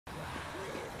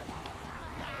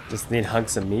Just need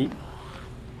hunks of meat.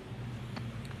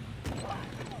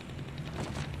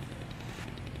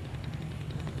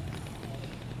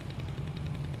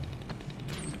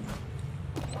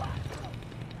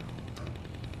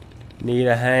 Need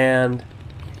a hand.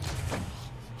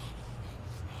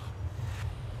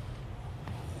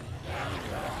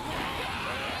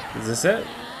 Is this it?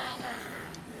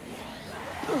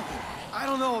 I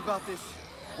don't know about this.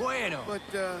 Bueno. But,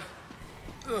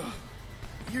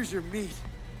 here's your meat.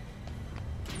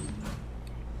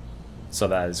 So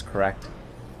that is correct.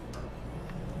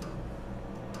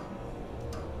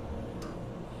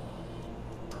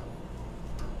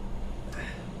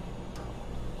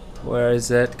 Where is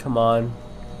it? Come on.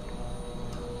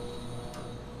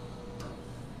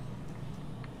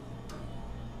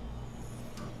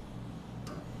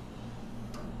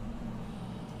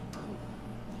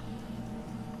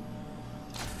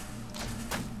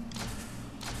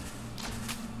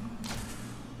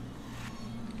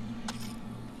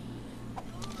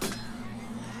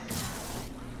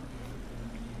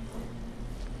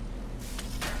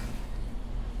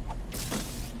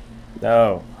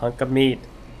 No, hunk of meat.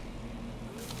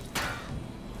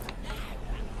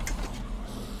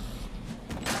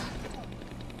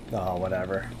 Oh,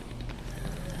 whatever.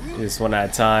 Do this one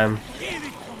at a time. Give it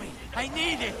to me. I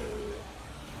need it.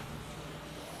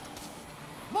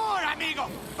 More, amigo.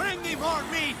 Bring me more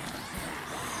meat.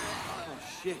 Oh,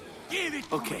 shit. Give it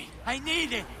to me. I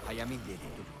need it. I am indeed.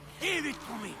 Give it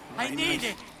to me. I need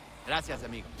it. Gracias,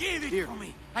 amigo. Give it to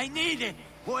me. I need it.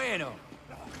 Bueno.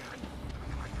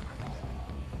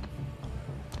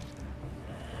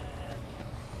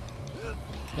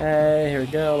 Okay, here we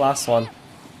go. Last one.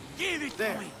 Give it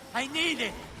to me. I need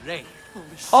it. Ray.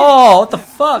 Oh, what the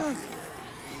fuck?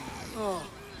 Oh,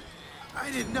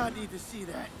 I did not need to see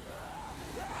that.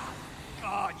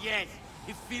 God, yes.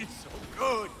 It feels so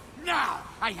good. Now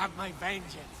I have my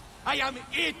vengeance. I am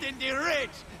eating the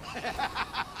rich.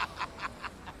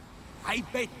 I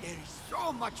bet there is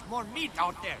so much more meat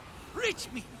out there. Rich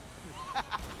meat.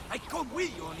 I come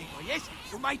with you, amigo, yes?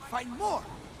 You might find more.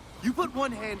 You put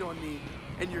one hand on me,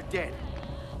 and you're dead.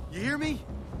 You hear me?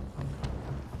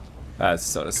 That's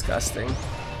so disgusting.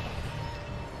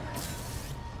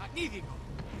 Magnifico.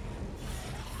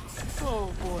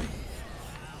 Oh, boy.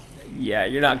 Yeah,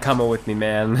 you're not coming with me,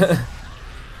 man.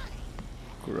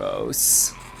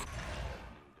 Gross.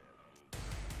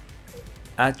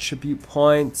 Attribute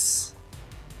points.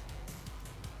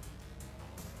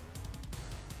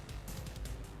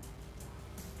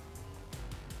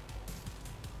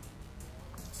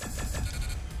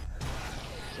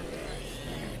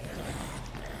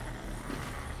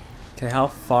 Okay, how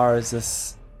far is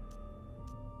this?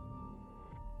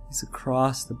 He's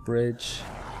across the bridge.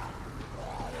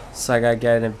 So I gotta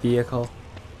get in a vehicle.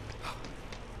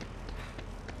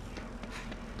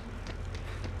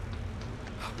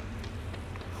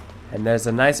 And there's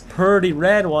a nice pretty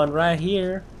red one right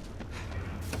here.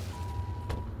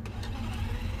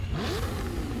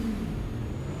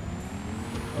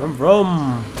 Vroom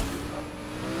vroom.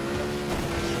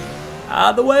 Out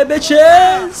of the way,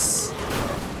 bitches!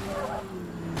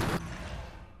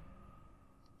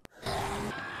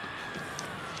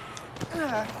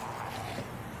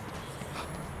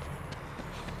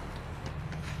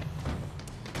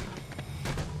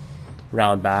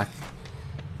 Round back.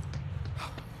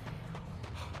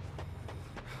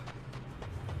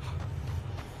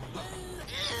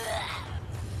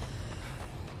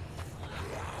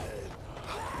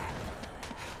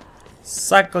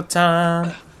 Psycho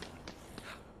time.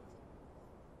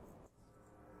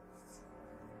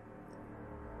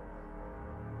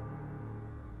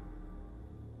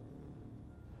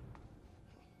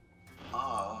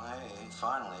 Oh, hey,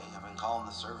 finally. I've been calling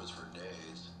the service for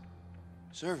days.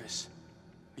 Service?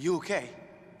 Are you okay?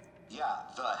 Yeah,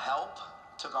 the help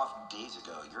took off days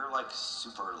ago. You're like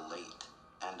super late.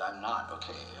 And I'm not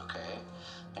okay?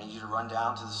 I need you to run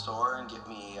down to the store and get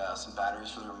me some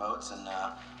batteries for the remotes and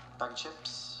a bag of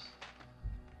chips.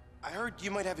 I heard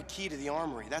you might have a key to the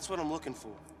armory. That's what I'm looking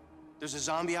for. There's a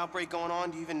zombie outbreak going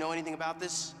on. Do you even know anything about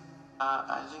this?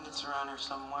 I think it's around here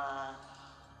somewhere.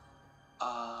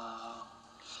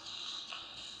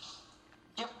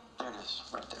 Yep, there it is,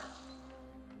 right there.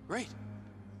 Great.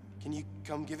 Can you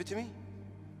come give it to me?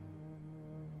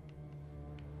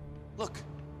 Look,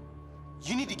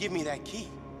 you need to give me that key.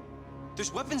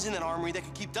 There's weapons in that armory that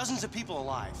could keep dozens of people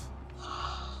alive.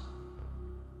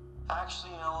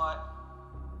 Actually, you know what?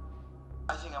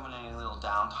 I think I'm gonna need a little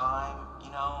downtime, you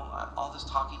know? All this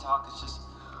talky talk is just...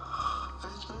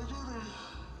 it's making me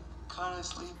kind of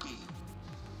sleepy.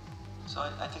 So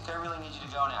I think I really need you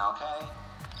to go now, okay?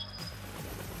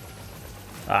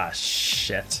 Ah,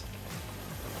 shit.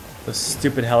 Those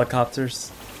stupid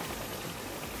helicopters.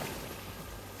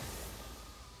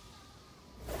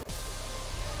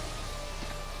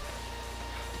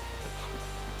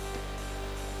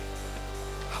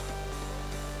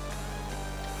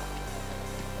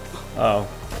 Oh,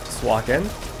 just walk in?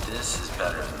 This is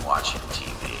better than watching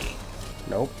TV.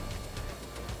 Nope.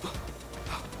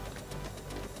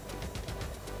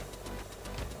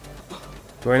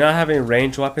 Do I not have any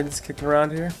ranged weapons kicking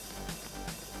around here?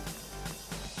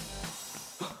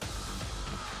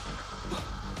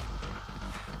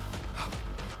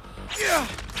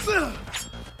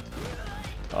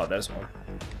 Oh, there's one.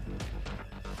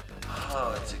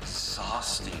 Oh, it's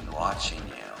exhausting watching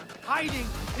you. Hiding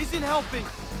isn't helping.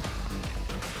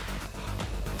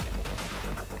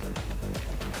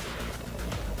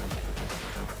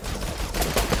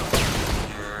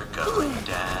 You're going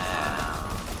down.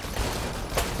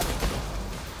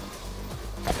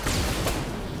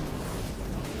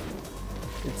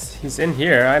 He's in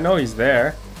here. I know he's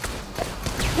there.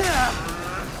 Get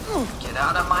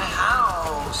out of my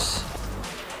house.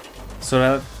 So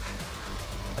now I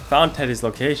found Teddy's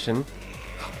location.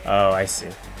 Oh, I see.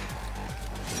 If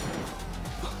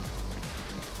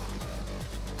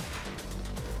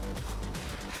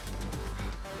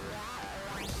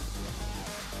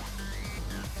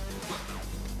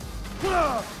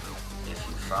you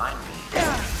find me,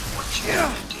 what you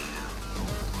gonna do?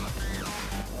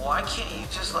 Why can't you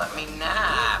just let me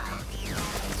nap?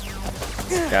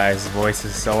 This guy's voice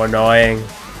is so annoying.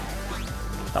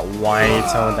 That whiny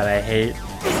tone that I hate.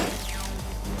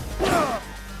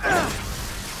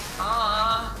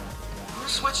 You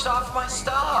switched off my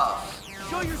stuff.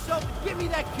 Show yourself and give me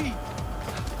that key.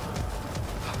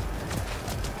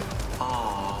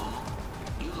 Oh,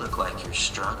 you look like you're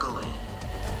struggling.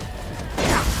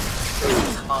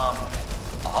 Come on.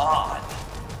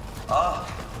 Oh,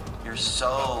 you're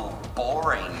so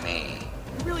boring me.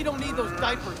 You really don't need those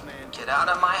diapers, man. Get out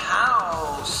of my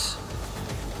house.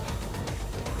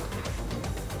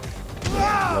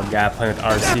 Little guy playing with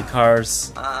RC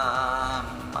cars.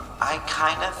 I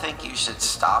kind of think you should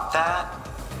stop that.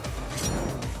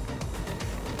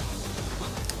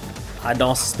 I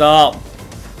don't stop.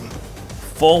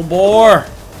 Full bore.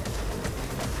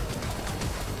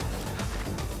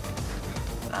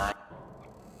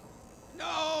 No,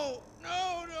 no, no,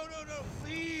 no, no,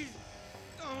 please.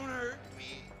 Don't hurt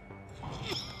me.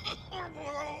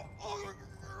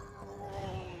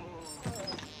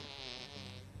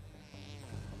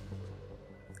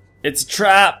 It's a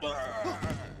trap.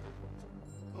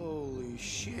 Holy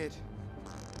shit.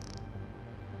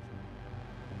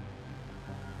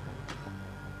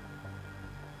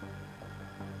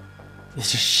 He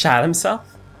just shot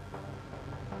himself?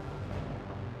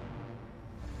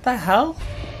 The hell?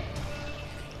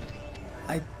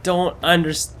 I don't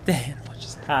understand what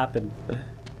just happened.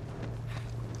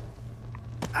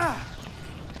 I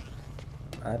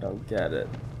don't get it.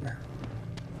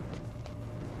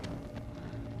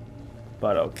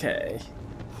 But okay.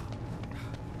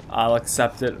 I'll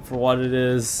accept it for what it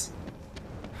is.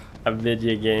 A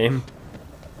video game.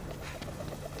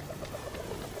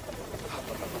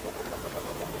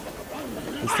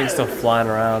 This thing's still flying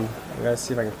around. I gotta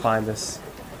see if I can find this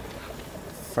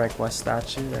Frank West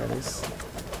statue. There it is.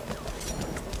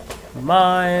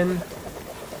 Mine.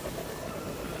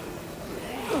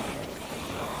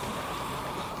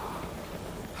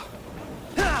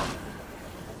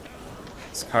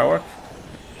 Does car work?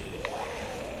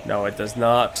 No, it does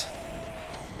not.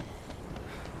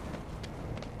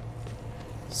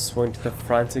 Swing to the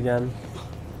front again.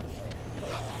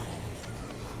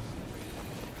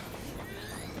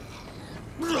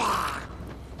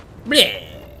 Bleh.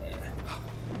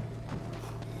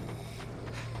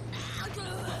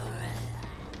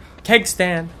 Keg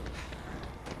stand.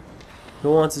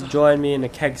 Who wants to join me in a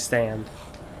keg stand?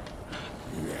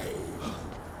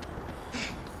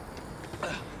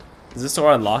 Is this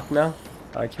door unlocked now?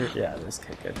 Yeah, it is.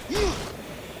 Okay, good.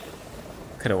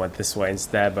 Could have went this way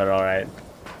instead, but alright.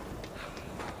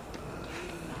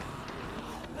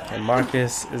 Okay,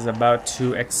 Marcus is about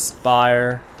to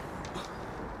expire.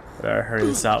 Better hurry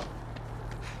this up.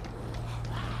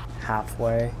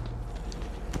 Halfway.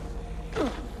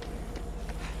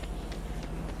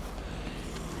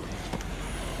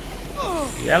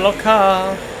 Yellow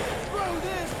car.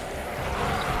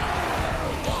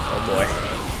 Oh boy.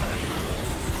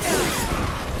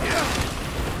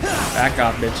 Back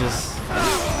off, bitches.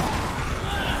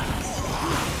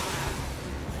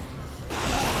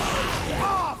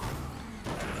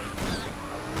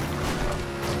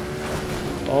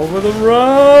 Over the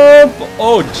ramp!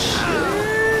 Oh,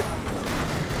 shit!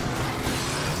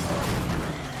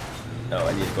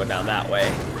 need to go down that way.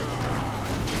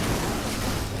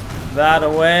 That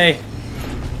away.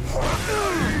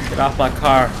 Get off my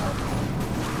car.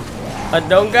 I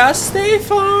don't got stay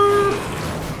farm.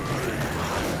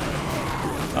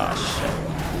 Oh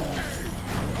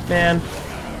shit. Man.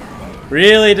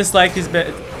 Really dislike these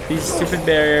stupid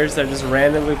barriers that are just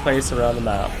randomly placed around the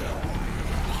map.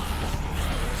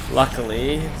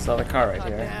 Luckily, it's not a car right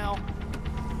here.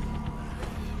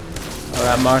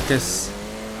 Alright, Marcus.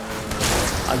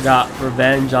 I got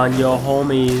revenge on your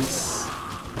homies.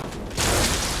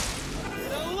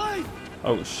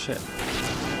 Oh shit.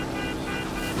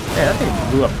 Man, that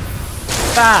thing blew up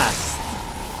fast.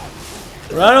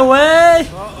 Run away!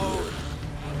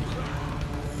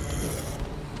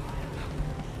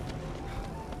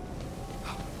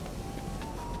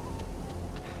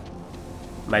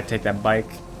 Might take that bike.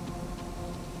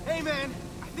 Hey man,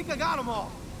 I think I got them all.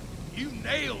 You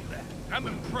nailed that. I'm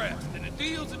impressed, and a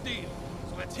deal's a deal.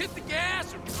 So let's hit the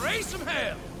gas and raise some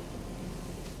hell.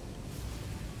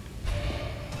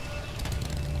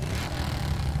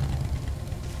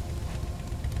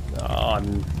 Oh,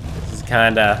 this is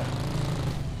kinda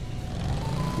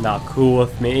not cool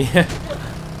with me.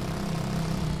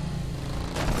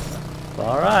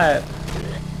 Alright.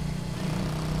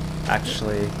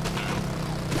 Actually,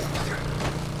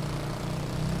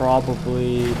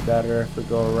 probably better if we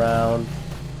go around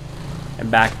and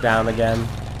back down again.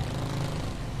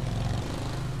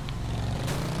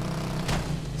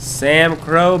 Sam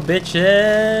Crow,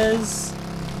 bitches!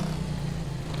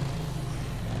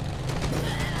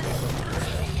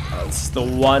 It's the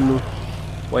one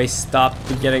way stop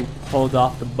to getting pulled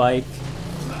off the bike.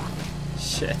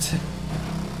 Shit.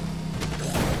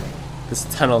 This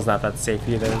tunnel's not that safe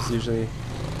either. It's usually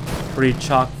pretty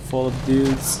chock full of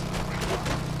dudes.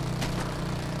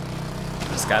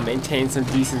 Just gotta maintain some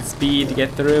decent speed to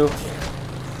get through.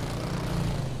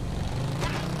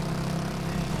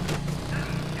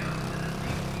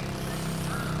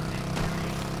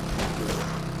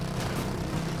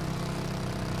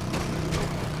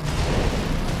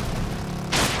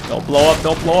 Don't blow up,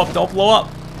 don't blow up, don't blow up!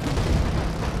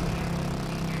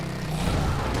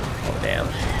 Oh damn.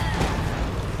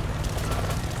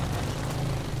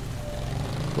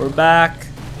 We're back.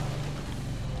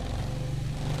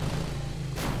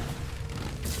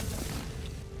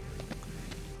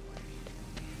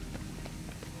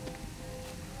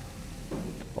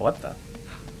 What the?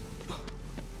 Do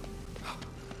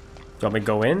you want me to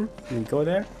go in? Can we go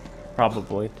there?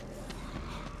 Probably.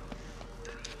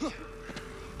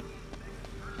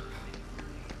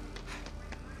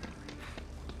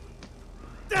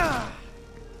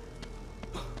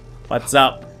 What's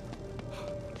up?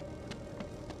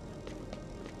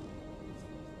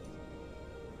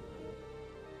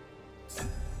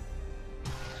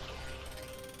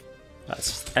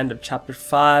 That's end of chapter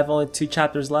 5. Only 2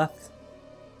 chapters left.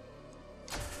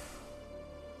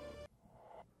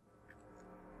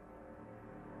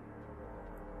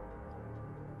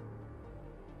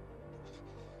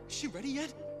 Is she ready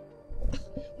yet?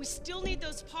 We still need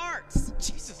those parts.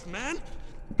 Jesus, man.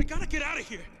 We gotta get out of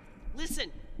here.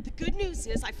 Listen, the good news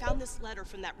is I found this letter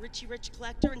from that Richie Rich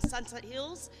collector in Sunset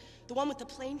Hills, the one with the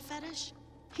plane fetish.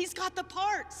 He's got the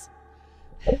parts.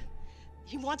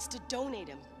 He wants to donate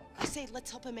him. I say, let's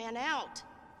help a man out.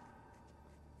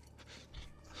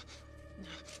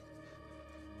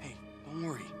 Hey, don't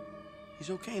worry. He's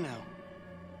okay now.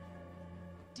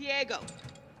 Diego,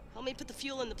 help me put the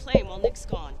fuel in the plane while Nick's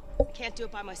gone. I can't do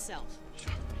it by myself.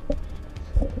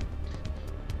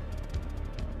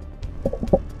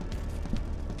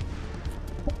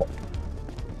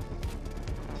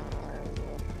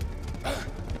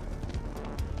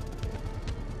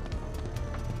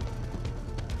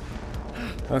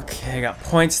 Okay, I got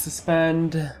points to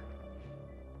spend.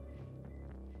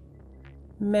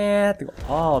 Man, I have to go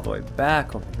all the way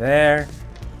back over there.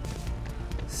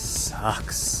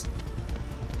 Sucks.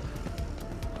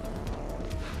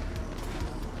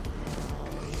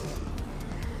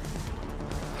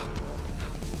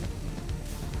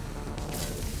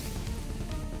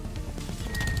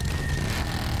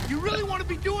 You really want to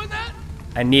be doing that?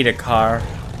 I need a car.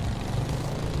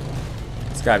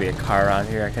 There's gotta be a car around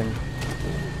here I can...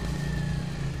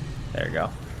 There you go.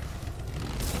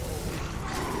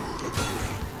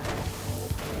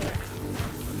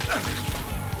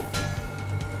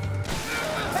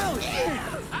 Hell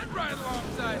yeah! I'd ride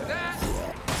alongside that.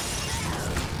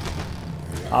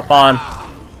 Hop on.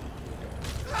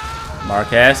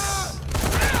 Marcus.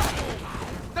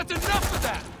 That's enough of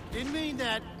that. Didn't mean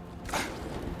that.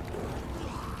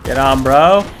 Get on,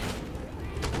 bro.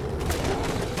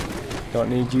 Don't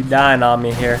need you dying on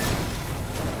me here.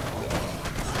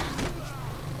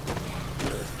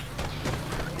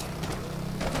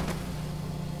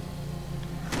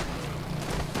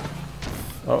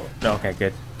 Oh, no, okay,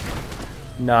 good.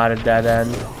 Not a dead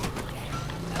end.